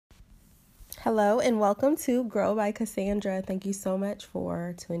Hello and welcome to Grow by Cassandra. Thank you so much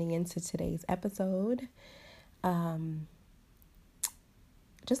for tuning into today's episode. Just want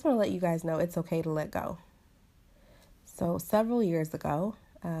to let you guys know it's okay to let go. So several years ago,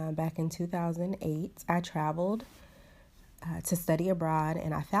 back in 2008, I traveled to study abroad,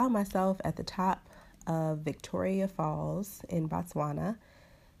 and I found myself at the top of Victoria Falls in Botswana,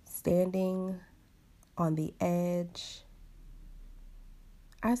 standing on the edge.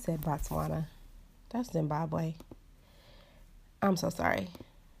 I said Botswana. That's Zimbabwe. I'm so sorry.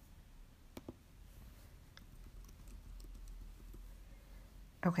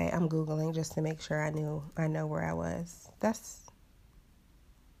 Okay, I'm Googling just to make sure I know where I was. That's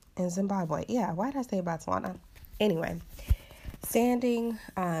in Zimbabwe. Yeah, why did I say Botswana? Anyway, standing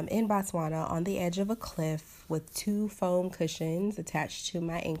in Botswana on the edge of a cliff with two foam cushions attached to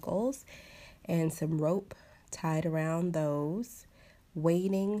my ankles and some rope tied around those,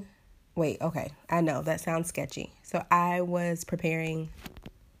 waiting. Wait, okay, I know that sounds sketchy. So I was preparing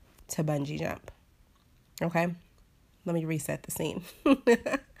to bungee jump. Okay, let me reset the scene.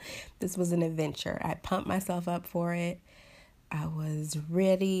 This was an adventure. I pumped myself up for it. I was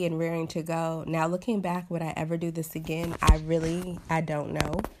ready and raring to go. Now, looking back, would I ever do this again? I don't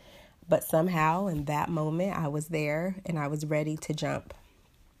know. But somehow in that moment, I was there and I was ready to jump.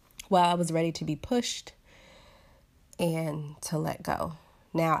 Well, I was ready to be pushed and to let go.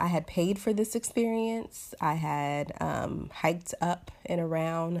 Now, I had paid for this experience. I had hiked up and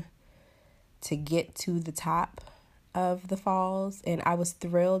around to get to the top of the falls, and I was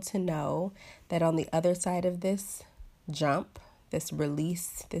thrilled to know that on the other side of this jump, this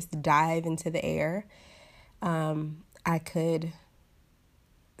release, this dive into the air, I could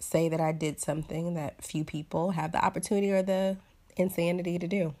say that I did something that few people have the opportunity or the insanity to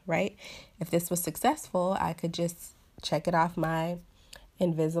do, right? If this was successful, I could just check it off my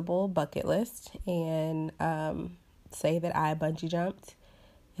invisible bucket list and say that I bungee jumped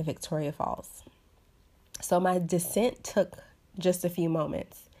in Victoria Falls. So my descent took just a few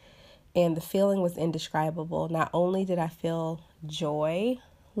moments, and the feeling was indescribable. Not only did I feel joy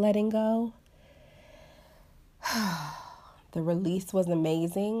letting go, the release was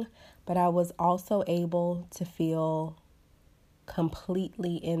amazing, but I was also able to feel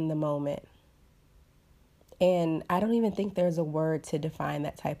completely in the moment. And I don't even think there's a word to define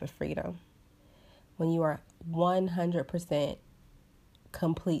that type of freedom. When you are 100%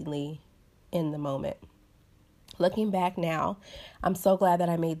 completely in the moment. Looking back now, I'm so glad that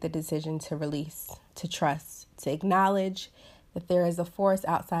I made the decision to release, to trust, to acknowledge that there is a force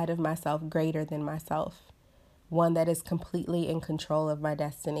outside of myself greater than myself, one that is completely in control of my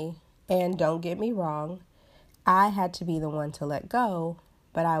destiny. And don't get me wrong, I had to be the one to let go,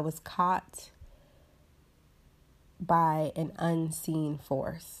 but I was caught by an unseen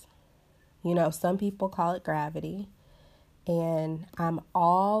force. You know, some people call it gravity, and I'm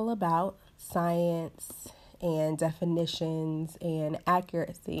all about science and definitions and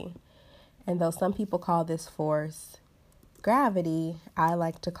accuracy. And though some people call this force gravity, I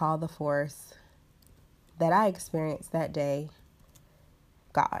like to call the force that I experienced that day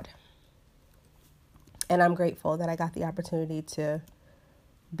God. And I'm grateful that I got the opportunity to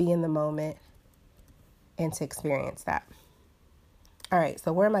be in the moment and to experience that. All right,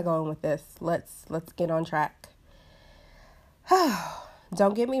 so where am I going with this? Let's get on track.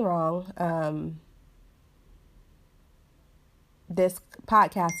 Don't get me wrong. This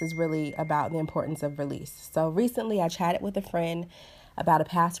podcast is really about the importance of release. So recently I chatted with a friend about a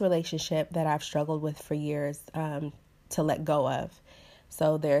past relationship that I've struggled with for years to let go of.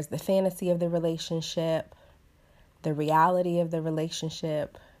 So there's the fantasy of the relationship, the reality of the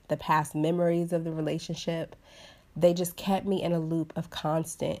relationship, the past memories of the relationship. They just kept me in a loop of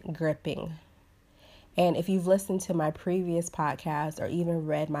constant gripping. And if you've listened to my previous podcast or even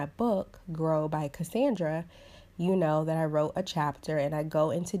read my book, Grow by Cassandra, you know that I wrote a chapter and I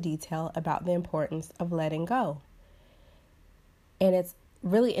go into detail about the importance of letting go. And it's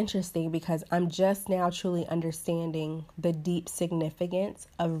really interesting because I'm just now truly understanding the deep significance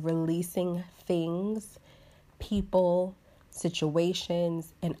of releasing things, people,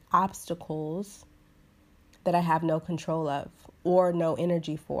 situations, and obstacles that I have no control of or no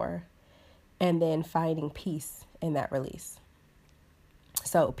energy for, and then finding peace in that release.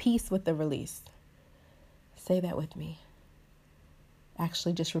 So, peace with the release. Say that with me.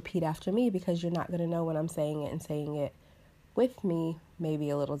 Actually, just repeat after me because you're not going to know when I'm saying it, and saying it with me may be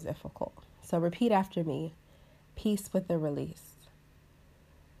a little difficult. So repeat after me. Peace with the release.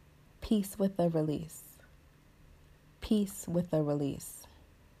 Peace with the release. Peace with the release.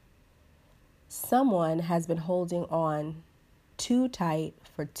 Someone has been holding on too tight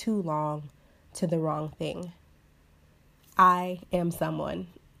for too long to the wrong thing. I am someone.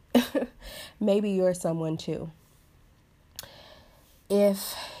 Maybe you're someone too.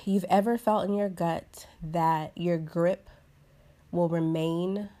 If you've ever felt in your gut that your grip will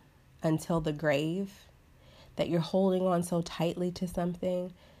remain until the grave, that you're holding on so tightly to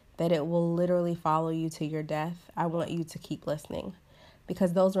something that it will literally follow you to your death, I want you to keep listening,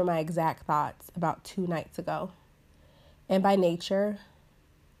 because those were my exact thoughts about 2 nights ago. And by nature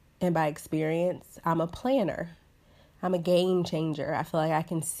and by experience, I'm a planner. I'm a game changer. I feel like I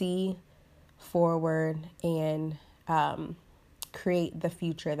can see forward and create the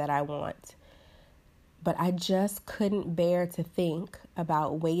future that I want. But I just couldn't bear to think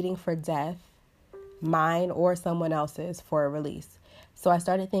about waiting for death, mine or someone else's, for a release. So I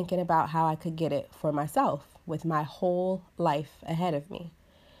started thinking about how I could get it for myself with my whole life ahead of me.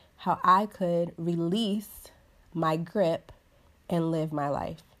 How I could release my grip and live my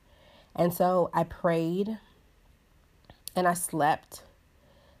life. And so I prayed and I slept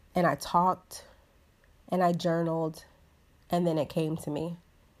and I talked and I journaled, and then it came to me.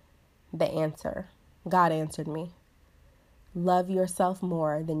 The answer. God answered me. Love yourself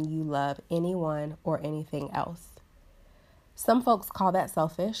more than you love anyone or anything else. Some folks call that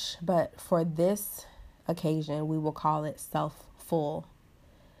selfish, but for this occasion, we will call it self-full.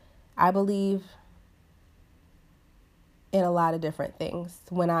 I believe in a lot of different things.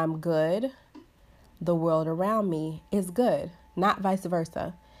 When I'm good, the world around me is good, not vice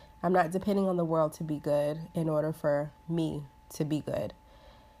versa. I'm not depending on the world to be good in order for me to be good.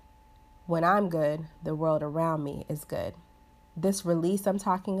 When I'm good, the world around me is good. This release I'm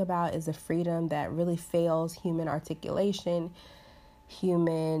talking about is a freedom that really fails human articulation,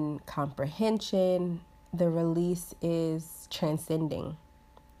 human comprehension. The release is transcending.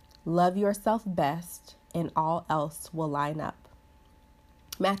 Love yourself best, and all else will line up.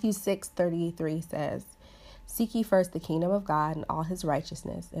 Matthew 6:33 says, "Seek ye first the kingdom of God and all his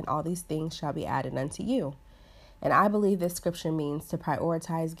righteousness, and all these things shall be added unto you." And I believe this scripture means to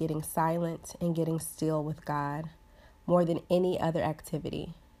prioritize getting silent and getting still with God more than any other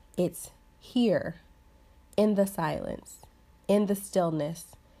activity. It's here, in the silence, in the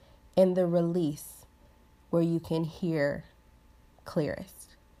stillness, in the release, where you can hear clearest.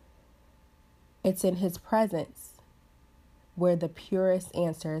 It's in his presence where the purest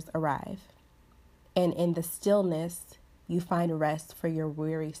answers arrive. And in the stillness, you find rest for your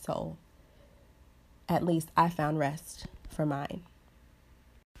weary soul. At least I found rest for mine.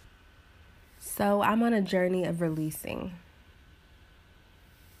 So I'm on a journey of releasing.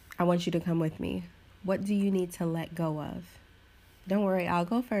 I want you to come with me. What do you need to let go of? Don't worry, I'll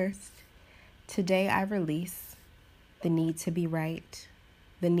go first. Today I release the need to be right,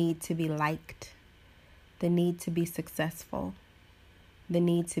 the need to be liked, the need to be successful, the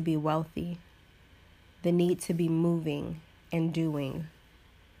need to be wealthy, the need to be moving and doing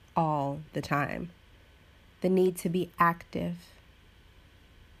all the time, the need to be active,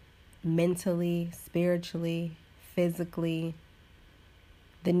 mentally, spiritually, physically,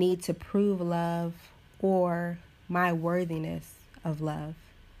 the need to prove love or my worthiness of love,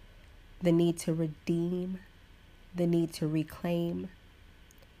 the need to redeem, the need to reclaim,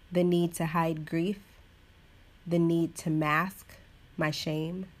 the need to hide grief, the need to mask my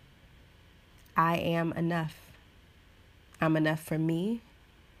shame. I am enough. I'm enough for me,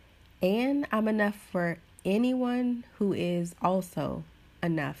 and I'm enough for anyone who is also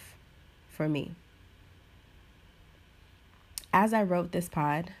enough for me. As I wrote this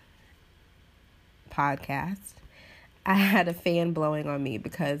podcast, I had a fan blowing on me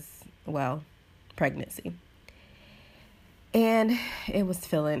because, well, pregnancy. And it was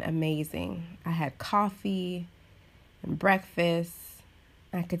feeling amazing. I had coffee and breakfast.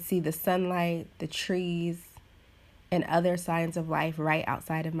 I could see the sunlight, the trees, and other signs of life right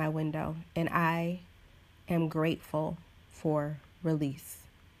outside of my window. And I am grateful for release.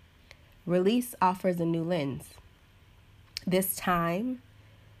 Release offers a new lens. This time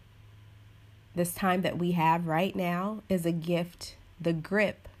that we have right now is a gift the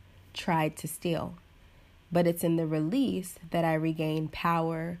grip tried to steal. But it's in the release that I regain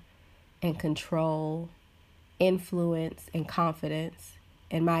power and control, influence and confidence,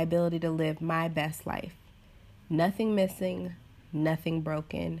 and my ability to live my best life. Nothing missing, nothing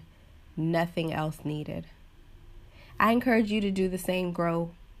broken, nothing else needed. I encourage you to do the same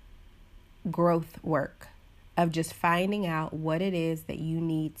growth work of just finding out what it is that you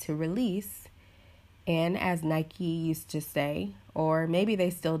need to release. And as Nike used to say, or maybe they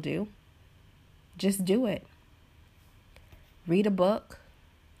still do, just do it. Read a book,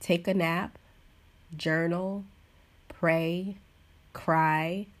 take a nap, journal, pray,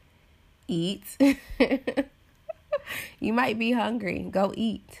 cry, eat. You might be hungry. Go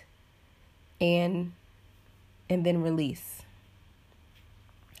eat. And then release.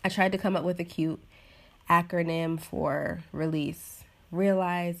 I tried to come up with a cute acronym for release.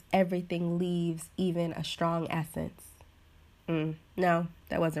 Realize everything leaves, even a strong essence. No,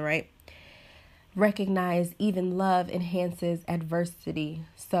 that wasn't right. Recognize even love enhances adversity.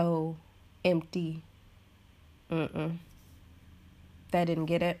 So empty. That didn't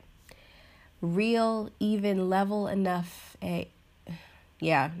get it. Real, even, level, enough. No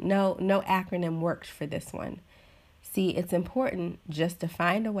acronym worked for this one. See, it's important just to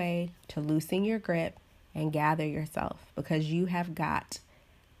find a way to loosen your grip and gather yourself, because you have got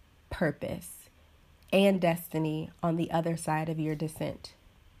purpose and destiny on the other side of your descent.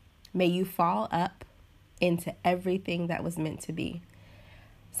 May you fall up into everything that was meant to be.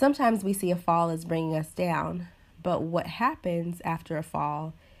 Sometimes we see a fall as bringing us down, but what happens after a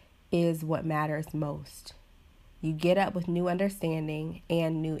fall is what matters most. You get up with new understanding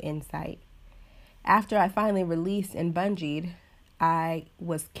and new insight. After I finally released and bungeed, I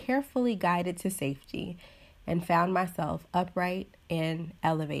was carefully guided to safety and found myself upright and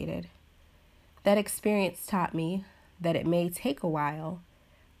elevated. That experience taught me that it may take a while,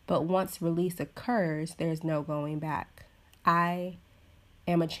 but once release occurs, there's no going back. I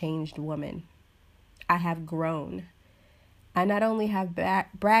am a changed woman. I have grown. I not only have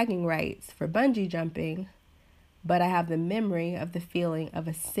bragging rights for bungee jumping, but I have the memory of the feeling of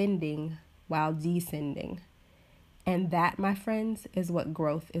ascending while descending. And that, my friends, is what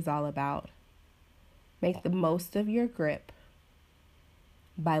growth is all about. Make the most of your grip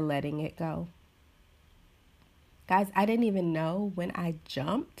by letting it go. Guys, I didn't even know when I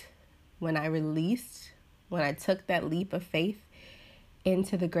jumped, when I released, when I took that leap of faith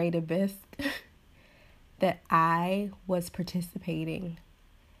into the great abyss, that I was participating.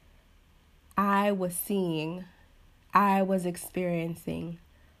 I was seeing, I was experiencing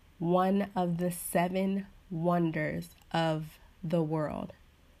one of the 7 wonders of the world,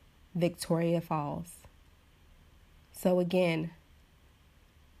 Victoria Falls. So again,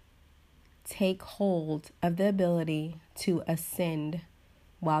 take hold of the ability to ascend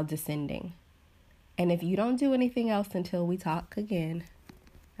while descending. And if you don't do anything else until we talk again,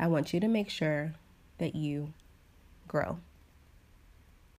 I want you to make sure that you grow.